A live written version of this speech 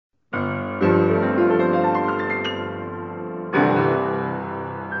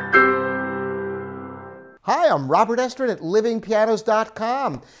Hi, I'm Robert Estrin at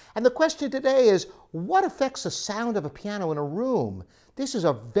livingpianos.com. And the question today is, what affects the sound of a piano in a room? This is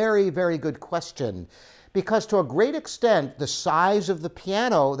a very, very good question, because to a great extent, the size of the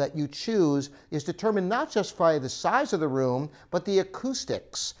piano that you choose is determined not just by the size of the room, but the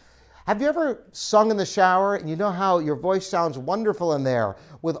acoustics. Have you ever sung in the shower and you know how your voice sounds wonderful in there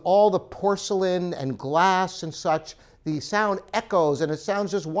with all the porcelain and glass and such? The sound echoes and it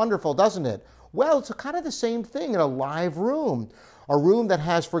sounds just wonderful, doesn't it? Well, it's kind of the same thing in a live room. A room that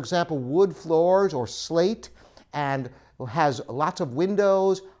has, for example, wood floors or slate and has lots of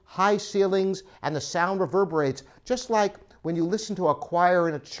windows, high ceilings, and the sound reverberates, just like when you listen to a choir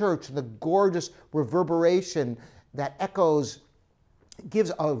in a church and the gorgeous reverberation that echoes gives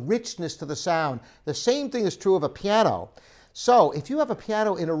a richness to the sound. The same thing is true of a piano. So if you have a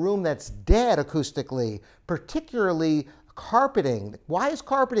piano in a room that's dead acoustically, particularly carpeting, why is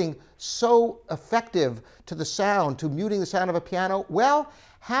carpeting so effective to the sound, to muting the sound of a piano? Well,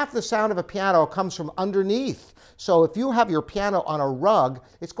 half the sound of a piano comes from underneath. So if you have your piano on a rug,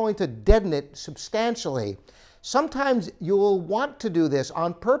 it's going to deaden it substantially. Sometimes you'll want to do this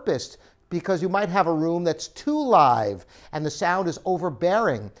on purpose, because you might have a room that's too live and the sound is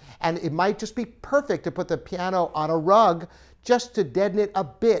overbearing. And it might just be perfect to put the piano on a rug just to deaden it a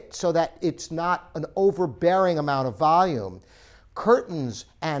bit so that it's not an overbearing amount of volume. Curtains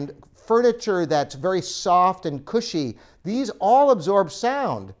and furniture that's very soft and cushy, these all absorb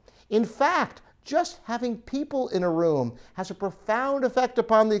sound. In fact, just having people in a room has a profound effect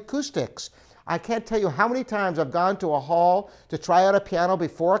upon the acoustics. I can't tell you how many times I've gone to a hall to try out a piano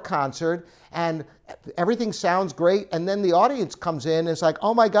before a concert and everything sounds great, and then the audience comes in and it's like,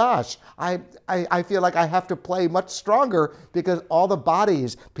 oh my gosh, I feel like I have to play much stronger because all the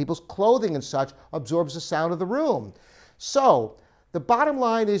bodies, people's clothing and such, absorbs the sound of the room. So the bottom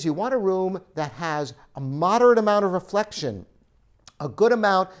line is you want a room that has a moderate amount of reflection, a good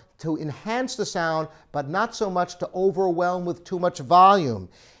amount to enhance the sound, but not so much to overwhelm with too much volume.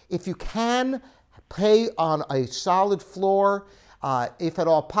 If you can, play on a solid floor, if at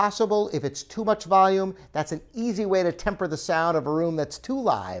all possible. If it's too much volume, that's an easy way to temper the sound of a room that's too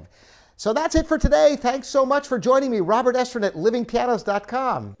live. So that's it for today. Thanks so much for joining me, Robert Estrin at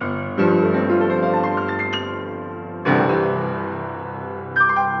livingpianos.com.